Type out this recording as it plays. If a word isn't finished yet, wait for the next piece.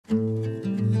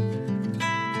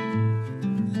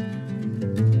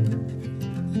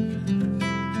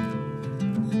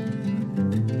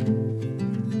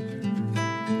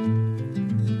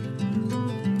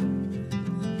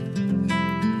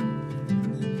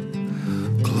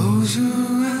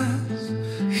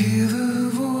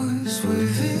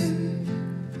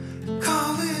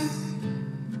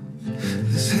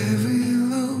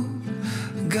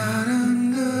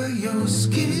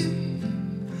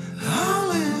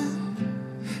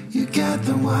got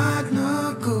the white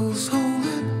knuckles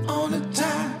holding on it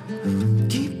tight,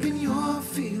 keeping your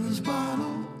feelings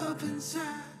bottled up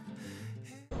inside.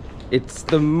 It's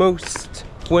the most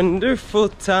wonderful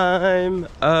time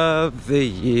of the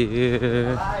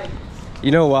year.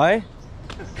 You know why?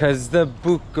 Because the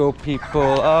Buko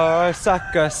people are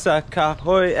Saka Saka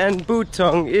Hoy and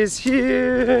Butong is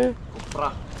here.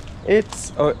 Kopra.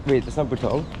 It's, oh wait, it's not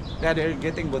Butong. Yeah, they're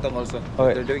getting butong also. Oh,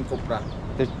 wait. They're doing kopra.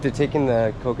 They're taking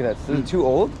the coconuts. They're too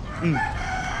old?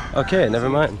 Okay, never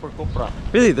mind. For kopra.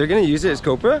 Really? They're gonna use it as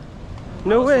copra?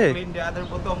 No Also way. clean the other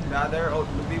butong, the other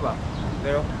lubiwa.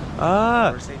 There.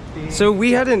 Ah, For safety. so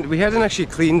we hadn't actually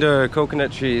cleaned our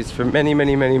coconut trees for many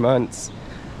months.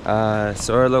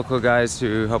 So our local guys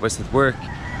who help us with work,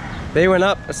 they went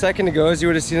up a second ago, as you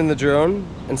would have seen on the drone,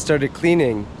 and started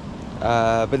cleaning.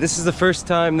 But this is the first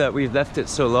time that we've left it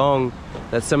so long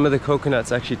that some of the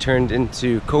coconuts actually turned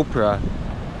into copra.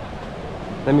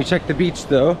 Let me check the beach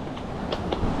though.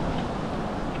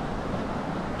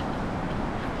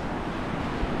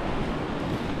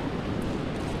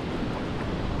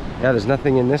 Yeah, there's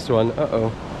nothing in this one. Uh-oh.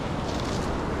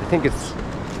 I think it's...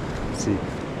 Let's see.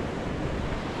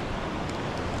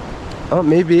 Oh,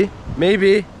 maybe.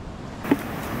 Maybe.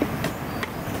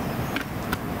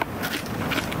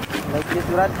 Like this,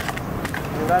 Murat.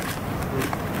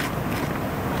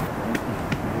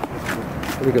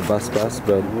 Look at bus, bro.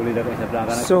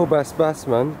 So bus,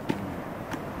 man.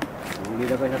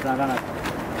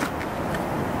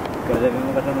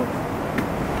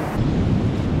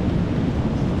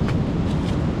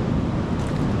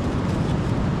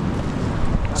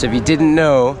 So if you didn't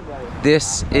know,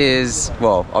 this is,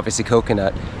 well, obviously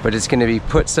coconut, but it's going to be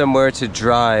put somewhere to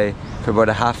dry for about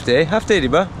a half day,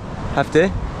 diba? Half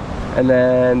day. And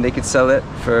then they could sell it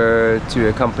to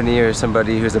a company or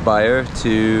somebody who's a buyer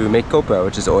to make copra,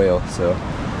 which is oil. So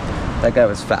that guy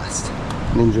was fast.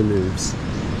 Ninja moves.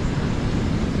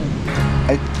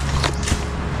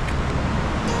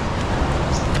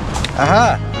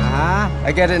 Aha!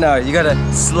 I get it now. You gotta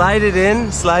slide it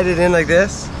in like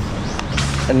this.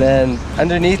 And then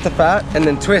underneath the fat, and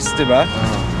then twist, diba?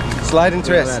 Slide and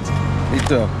twist.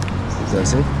 Ito. Ito,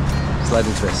 see? Slide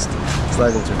and twist.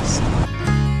 Slide and twist.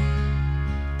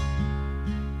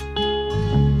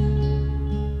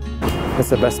 That's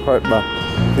the best part, ba?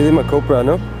 Really my copra,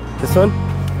 no? This one?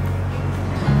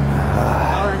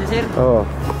 Oh.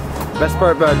 Best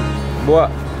part, bud. Buat.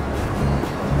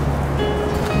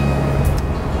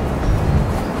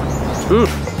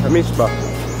 Tamis ba?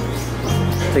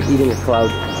 It's like eating a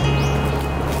cloud.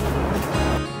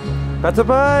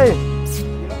 Patapay!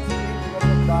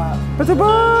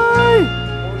 Patapay!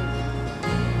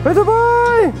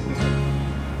 Patapay!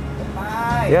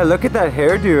 Yeah, look at that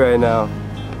hairdo right now.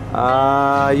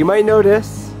 You might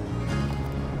notice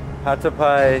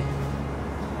Patapay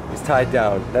is tied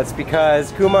down. That's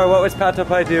because, Kumar, what was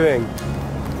Patapay doing?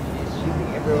 She's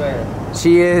shooting everywhere.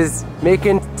 She is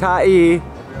making ta'i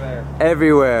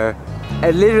everywhere.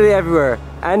 And literally everywhere.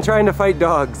 And trying to fight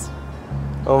dogs.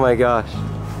 Oh my gosh.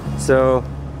 So,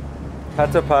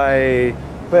 Patapay,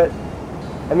 but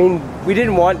I mean, we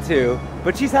didn't want to,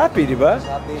 but she's happy, diba? She's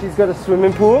happy. She's got a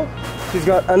swimming pool. She's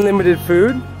got unlimited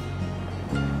food.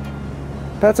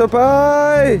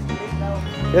 Patapay!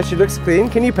 Yeah, she looks clean.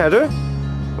 Can you pet her?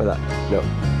 Wala. No.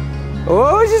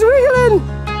 Oh, she's wiggling!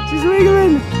 She's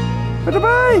wiggling!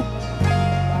 Patapay!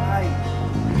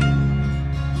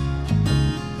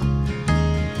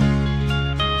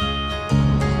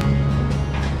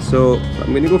 So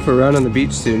I'm gonna go for a run on the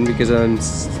beach soon because I'm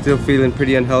still feeling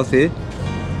pretty unhealthy.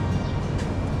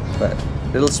 But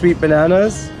little sweet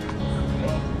bananas.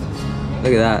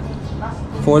 Look at that.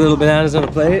 4 little bananas on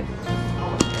a plate.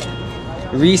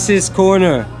 Reese's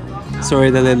Corner. Sorry,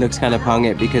 the lid looks kind of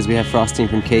pungent because we have frosting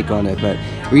from cake on it, but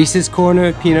Reese's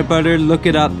Corner peanut butter. Look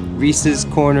it up. Reese's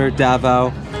Corner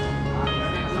Davao.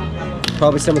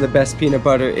 Probably some of the best peanut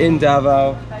butter in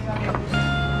Davao.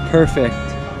 Perfect.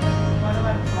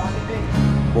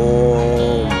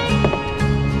 Boom.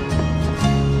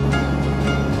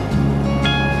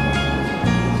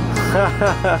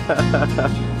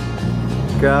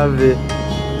 Grabe.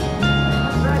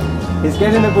 He's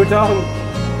getting the butong.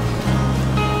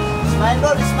 Smile,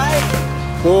 bro, smile.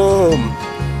 Boom.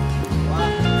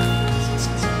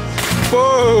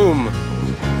 Boom.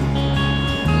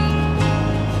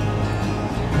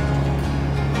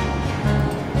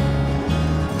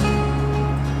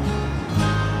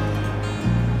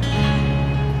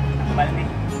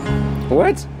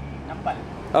 What? Tambal.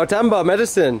 Oh, tambal,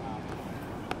 medicine.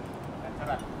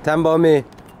 Tambal me.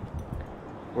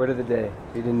 Word of the day.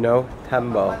 If you didn't know,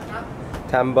 tambal.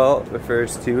 Tambal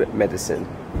refers to medicine.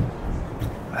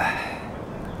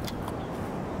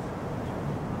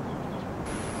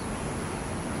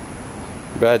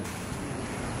 Brad,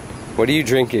 what are you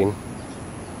drinking?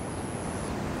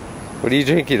 What are you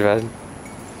drinking, Brad?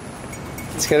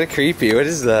 It's kind of creepy. What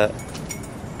is that?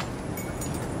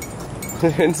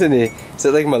 Anthony, is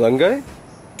it like malunggay?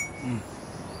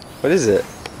 What is it?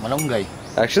 Malunggay.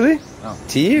 Actually? Oh.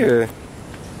 Tea or?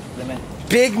 Lemon.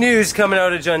 Big news coming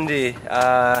out of Jundee.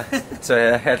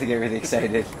 Sorry, I had to get really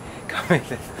excited. I'm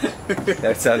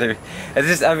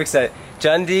excited.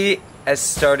 Jundee has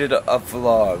started a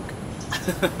vlog.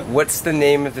 What's the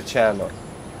name of the channel?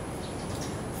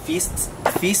 Feast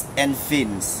and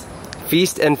Fins.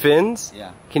 Feast and Fins?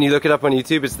 Yeah. Can you look it up on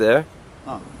YouTube? It's there?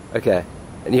 Oh. Okay.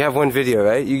 And you have one video,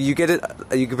 right? You get it,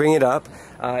 you can bring it up.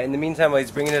 In the meantime, while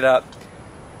he's bringing it up,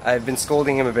 I've been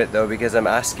scolding him a bit though because I'm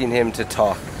asking him to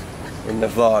talk in the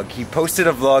vlog. He posted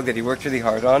a vlog that he worked really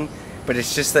hard on, but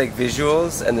it's just like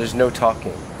visuals and there's no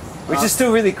talking. Which is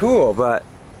still really cool, but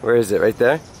where is it? Right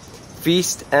there?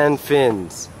 Feast and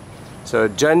Fins. So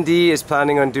Jundee is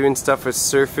planning on doing stuff with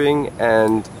surfing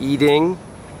and eating.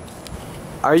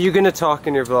 Are you gonna talk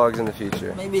in your vlogs in the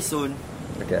future? Maybe soon.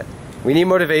 Okay. We need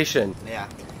motivation. Yeah.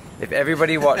 If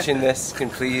everybody watching this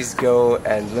can please go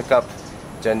and look up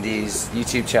Jundee's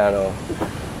YouTube channel,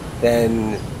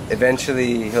 then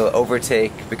eventually he'll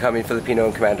overtake becoming Filipino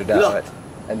and Commander Dapat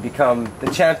and become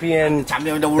the champion of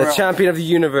the world. The champion of the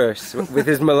universe with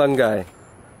his malunggay.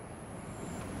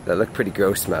 That looked pretty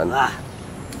gross, man.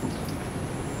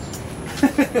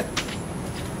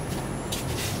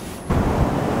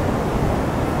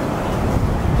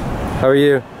 How are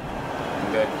you?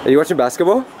 Good. Are you watching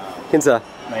basketball? Kinsa?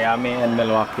 Miami and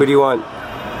Milwaukee. Who do you want?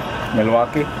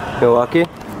 Milwaukee? Milwaukee?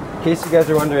 In case you guys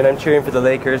are wondering, I'm cheering for the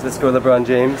Lakers. Let's go LeBron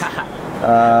James.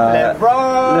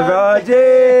 LeBron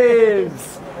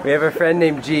James! We have a friend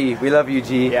named G. We love you,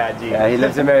 G. Yeah, G. Yeah, he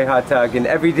lives in Mary Hot Tug, and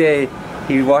every day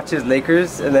he watches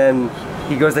Lakers, and then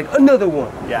he goes like, another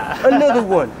one! Yeah. Another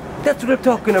one! That's what I'm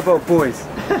talking about, boys!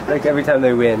 Like every time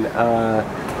they win.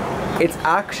 It's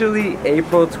actually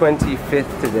April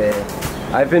 25th today.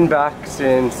 I've been back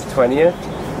since 20th,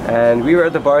 and we were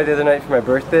at the bar the other night for my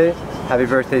birthday. Happy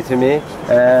birthday to me.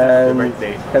 And Happy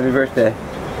birthday. Happy birthday.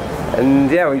 And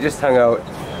yeah, we just hung out.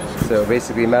 So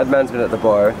basically, Madman's been at the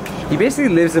bar. He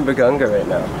basically lives in Baganga right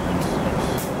now.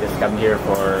 Just come here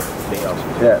for day off.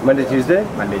 Yeah, Monday, Tuesday?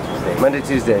 Monday, Tuesday. Monday,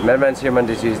 Tuesday. Madman's here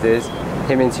Monday, Tuesdays.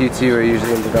 Him and Tutu are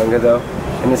usually in Baganga though.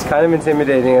 And it's kind of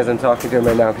intimidating as I'm talking to him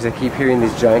right now because I keep hearing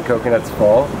these giant coconuts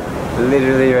fall.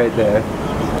 Literally right there.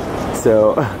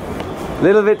 So, a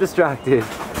little bit distracted.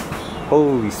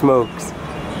 Holy smokes.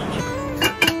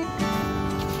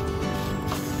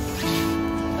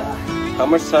 How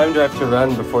much time do I have to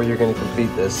run before you're going to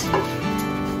complete this?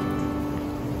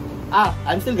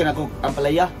 I'm still gonna cook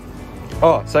ampalaya.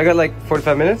 Oh, so I got like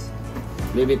 45 minutes?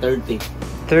 Maybe 30.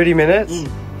 30 minutes?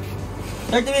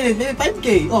 30 minutes, maybe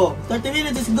 5K. Oh, 30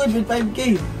 minutes is good with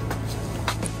 5K.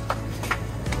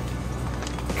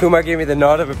 Kumar gave me the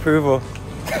nod of approval.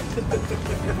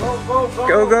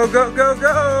 Go, go, go, go,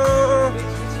 go!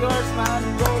 It's yours, man.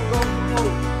 Go, go, go.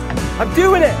 I'm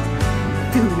doing it!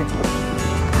 I'm doing it!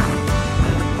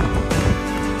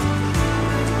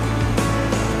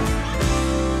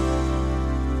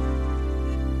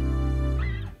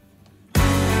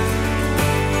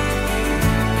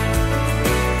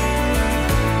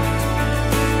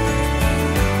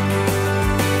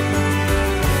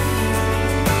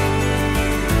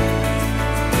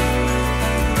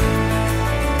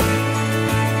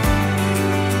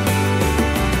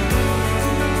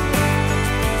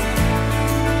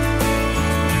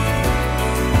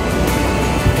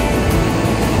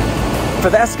 For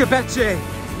the escabeche!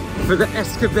 For the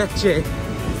escabeche!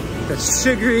 The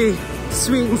sugary,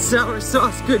 sweet and sour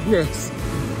sauce goodness!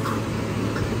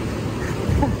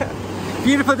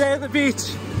 Beautiful day at the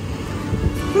beach!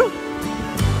 Woo.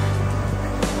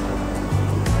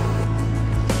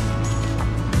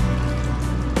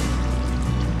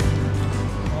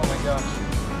 Oh my gosh.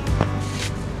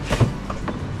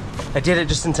 I did it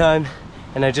just in time,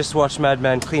 and I just watched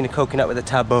Madman clean a coconut with a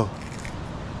tabot.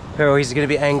 Pero he's gonna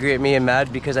be angry at me and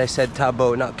mad because I said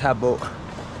tabo, not cabo,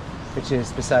 which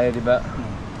is beside diba?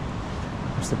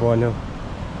 What's the bueno?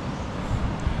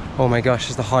 Oh my gosh,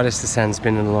 it's the hottest the sun's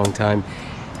been in a long time.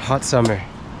 Hot summer.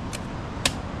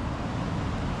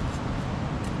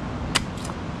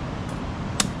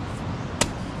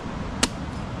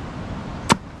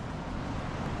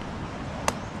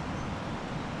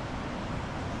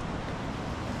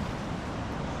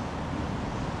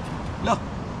 Look,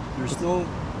 there's no...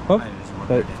 Oh, there's water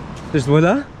there. there's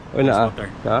wala? Or There's naa? water.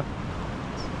 Yeah.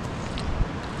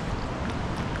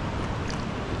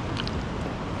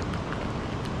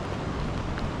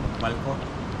 Balko.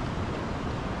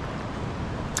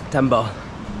 Tambal.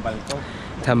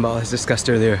 Tambal, as discussed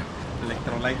earlier.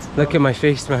 Electrolytes. Look at my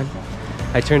face, man.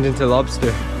 I turned into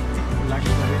lobster.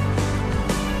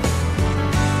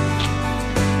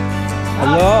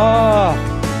 Hello!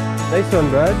 Nice one,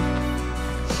 Brad.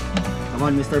 Come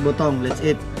on, Mr. Butong, let's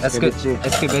eat.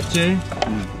 Escabeche.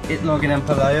 Itlog and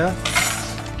ampalaya.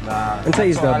 Ano sa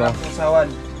isda ba?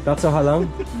 That's so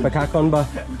halang? Bakakon ba?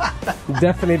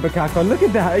 Definitely bakakon. Look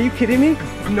at that, are you kidding me?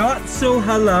 Not so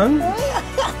halang?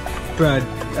 Brad,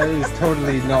 that is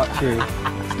totally not true.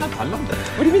 It's not halang.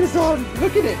 What do you mean it's all?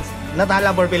 Look at it! Not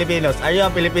halang for Filipinos. Are you a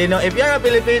Filipino? If you're a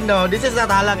Filipino, this is not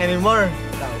halang anymore.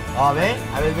 Okay?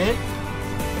 I will be.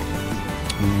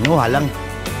 No, halang.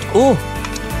 Oh!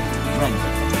 Bread.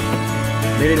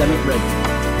 Very lamig bread.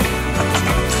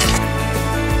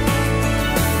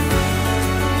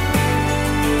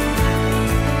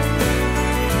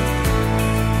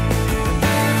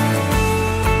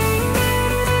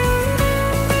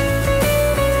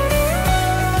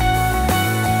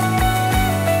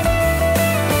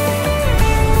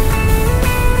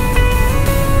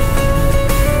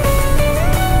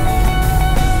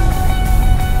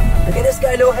 Look at this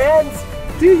guy, no hands!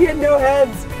 Dude, he had no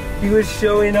hands! He was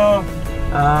showing off.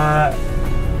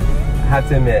 Have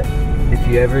to admit, if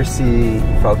you ever see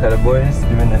BARKADA boys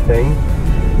doing the thing,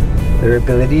 their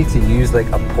ability to use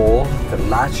like a pole to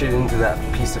latch it into that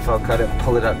piece of BARKADA and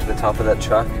pull it up to the top of that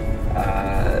truck,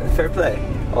 fair play.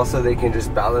 Also, they can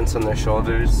just balance on their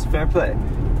shoulders, fair play.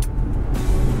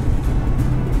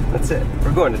 That's it.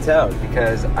 We're going to town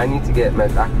because I need to get my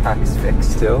backpacks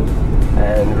fixed still,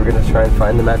 and we're gonna try and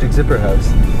find the magic zipper house.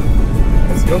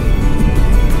 Let's go.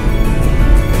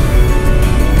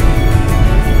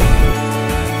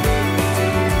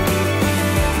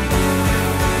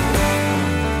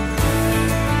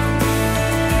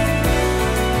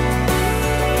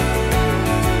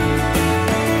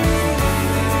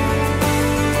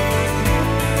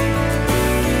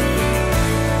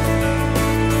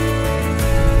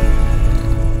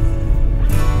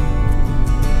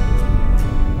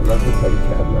 Love the party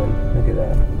cab, man. Look at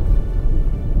that.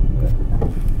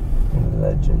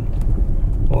 Legend.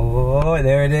 Oh,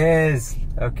 there it is.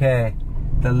 Okay.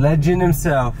 The legend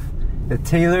himself. The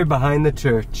tailor behind the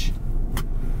church.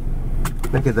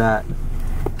 Look at that. And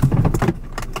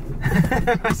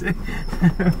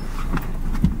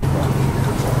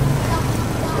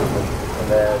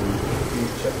then you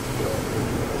check.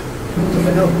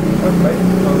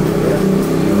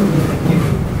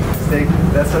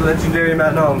 That's the legendary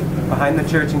Manong behind the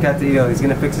church in Cateel. He's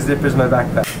gonna fix his zippers in my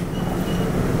backpack.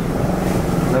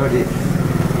 Lovely.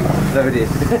 Lovely.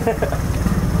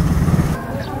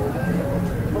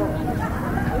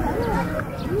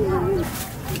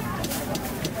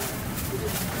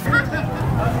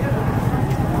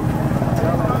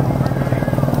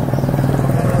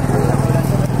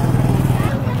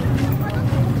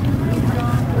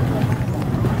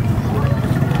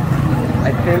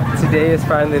 I think today is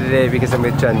finally the day because I'm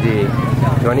with Chandi.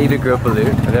 You want to eat a grilled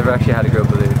balut? I've never actually had a grilled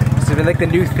balut. It's been like the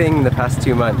new thing in the past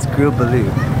 2 months, grilled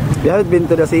balut. We haven't been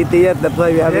to the city yet, that's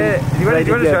why we haven't. Yeah, you want to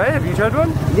try it? Have you tried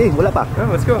one? Yeah, wala pa. Oh,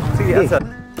 let's go. Sige, outside.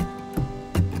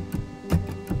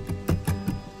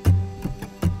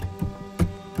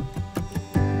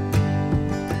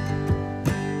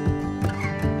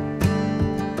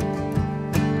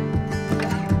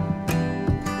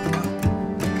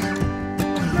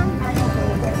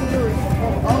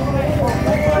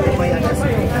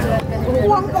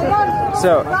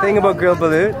 So, the thing about grilled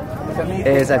balut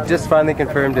is I've just finally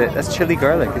confirmed it. That's chili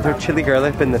garlic. They throw chili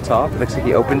garlic in the top. It looks like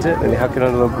he opens it and they hook it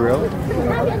on a little grill.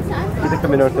 Kita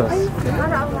kami notos.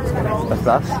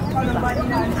 That's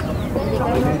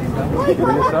 2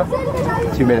 minutes off?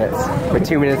 2 minutes. We're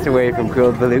 2 minutes away from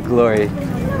grilled balut glory.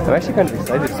 I'm actually kind of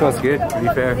excited. It smells good, to be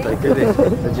fair. Like, really,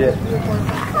 legit.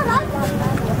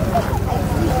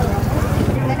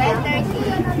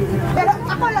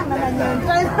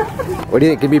 What do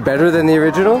you think? Could be better than the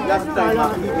original? Last time.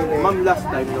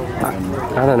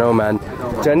 I don't know, man.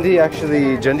 Jundi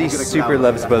super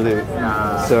loves balut.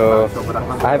 So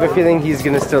I have a feeling he's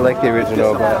gonna still like the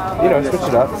original, but you know, switch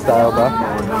it up, style ba?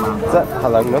 Is that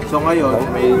halang, no? So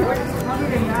ngayon, may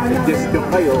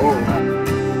discount kayo.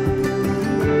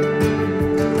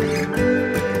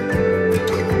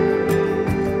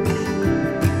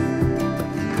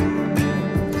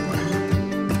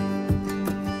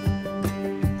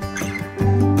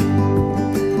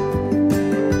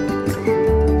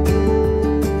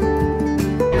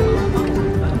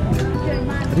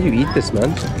 How do you eat this, man?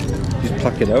 You just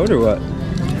pluck it out or what?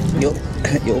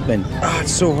 You open. Ah,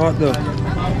 it's so hot though.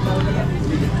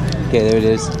 Okay, there it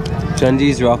is.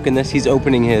 Jundi's rocking this. He's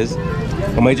opening his.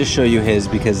 I might just show you his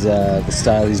because the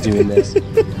style he's doing this.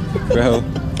 Bro.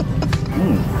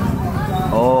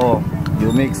 Oh,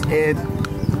 you mix it.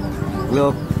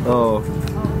 Look, oh.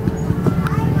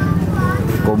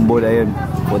 Combo na yun.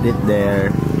 Put it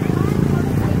there.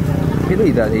 Can you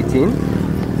eat that 18?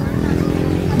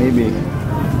 Maybe.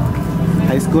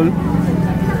 High school?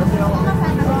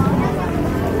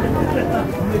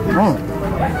 Oh.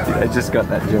 Dude, I just got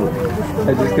that joke.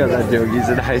 I just got that joke. He's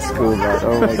in high school, man.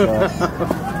 Oh my god.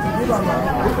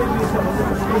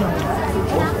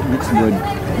 Looks good.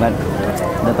 But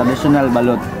the traditional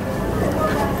balut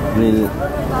will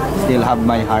still have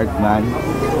my heart, man.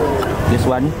 This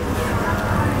one,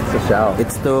 It's a shout.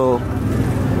 it's too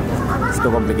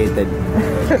complicated.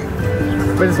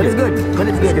 But it's good. But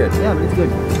it's good. Yeah, but it's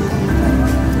good.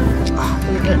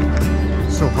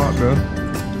 So hot, bro.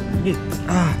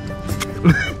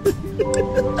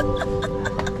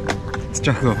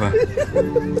 Struggle, man.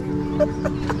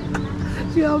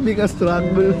 See how big a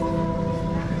struggle.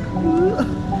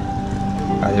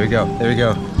 Alright, there we go. There we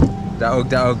go. Daog,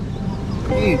 daog.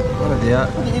 Yeah.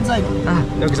 Put it inside.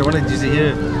 No, because I wanted to use it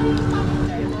here.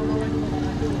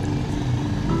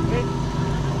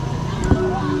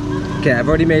 Okay, I've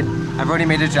already made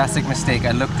a drastic mistake.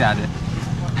 I looked at it.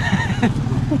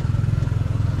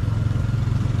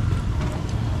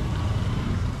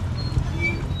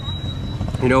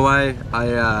 You know why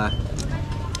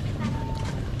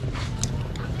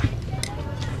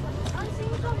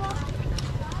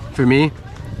for me,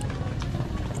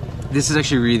 this is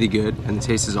actually really good and the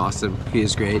taste is awesome. He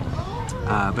is great.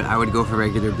 But I would go for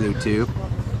regular blue too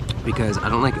because I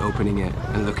don't like opening it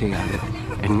and looking at it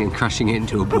and then crushing it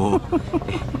into a bowl.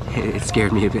 It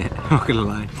scared me a bit, I'm not gonna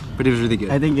lie. But it was really good.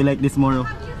 I think you like this more.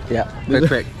 Yeah,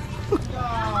 quick.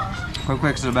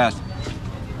 Quick's the best.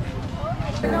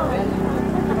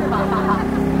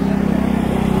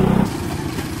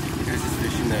 There's this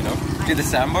fish in there, no? Dude, the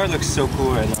sandbar looks so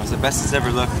cool right now. It's the best it's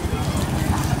ever looked.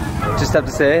 Just have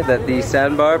to say that the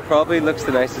sandbar probably looks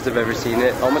the nicest I've ever seen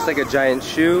it. Almost like a giant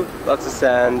shoe, lots of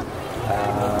sand.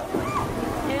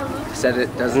 Said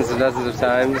it dozens and dozens of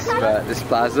times, but this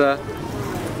plaza,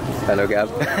 hello Gab,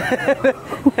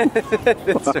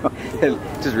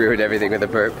 just ruined everything with a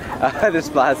burp. This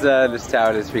plaza, this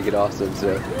town is freaking awesome,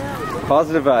 so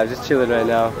positive vibes, just chilling right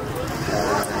now.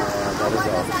 That is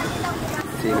all.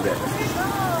 See you in a bit.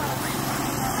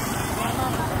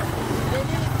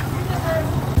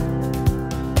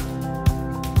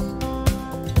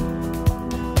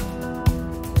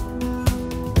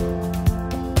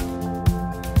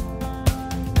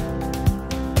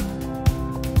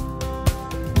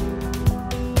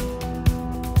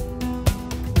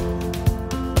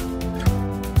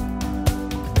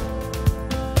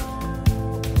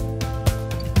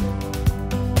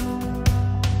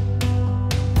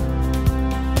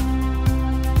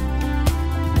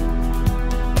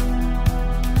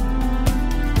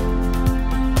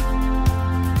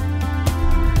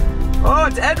 Oh,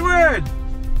 it's Edward!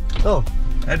 Oh,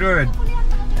 Edward!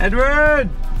 Edward!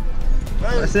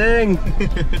 Blessing!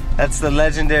 That's the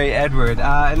legendary Edward.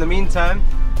 In the meantime,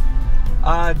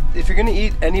 if you're gonna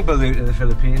eat any balut in the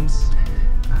Philippines,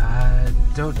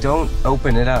 don't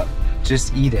open it up.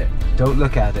 Just eat it. Don't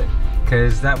look at it.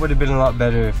 Because that would have been a lot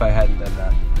better if I hadn't done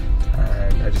that.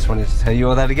 And I just wanted to tell you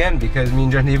all that again because me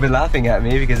and Johnny have been laughing at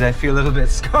me because I feel a little bit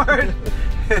scarred.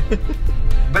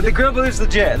 But the grilled balut's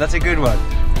legit. That's a good one.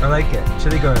 I like it.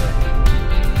 Chili garlic.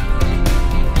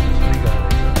 Chili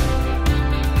garlic.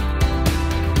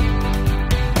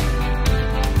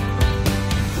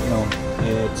 no,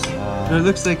 it's It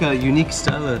looks like a unique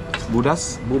style of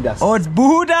Budas. Budas. Oh, it's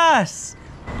Budas!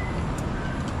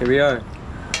 Here we are.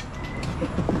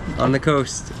 On the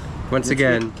coast. Once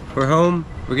again. We're home.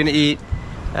 We're gonna eat.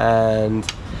 And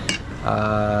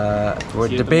we're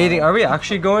debating. Are we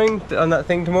actually going on that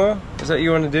thing tomorrow? Is that what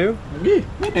you want to do? You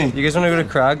guys want to go to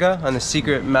Caraga on the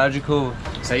secret magical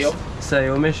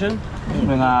Sayo mission?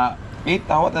 Mga 8,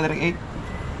 tawat na direct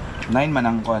 8. 9 man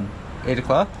ang kwan. 8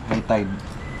 o'clock? High tide.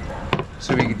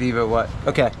 So we could leave at what?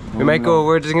 Okay. We might go.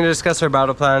 We're just gonna discuss our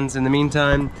battle plans. In the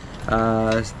meantime,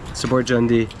 support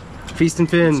Jundi. Feast and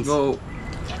Fins. Let's go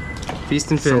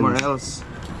Feast and Fins. somewhere else.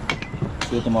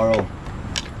 See you tomorrow.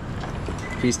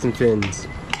 Feast and Fins.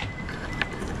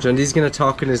 Jundi's gonna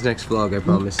talk in his next vlog, I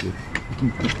promise you.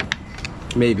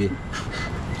 Maybe.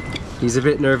 He's a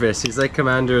bit nervous. He's like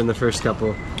Commander in the first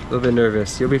couple. A little bit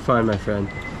nervous. You'll be fine, my friend.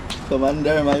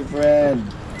 Commander, my friend.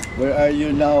 Where are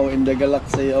you now in the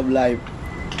galaxy of life?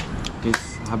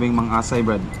 He's having mang asay,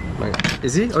 Brad.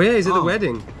 Is he? Oh yeah, he's at the Oh.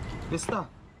 wedding. Pista.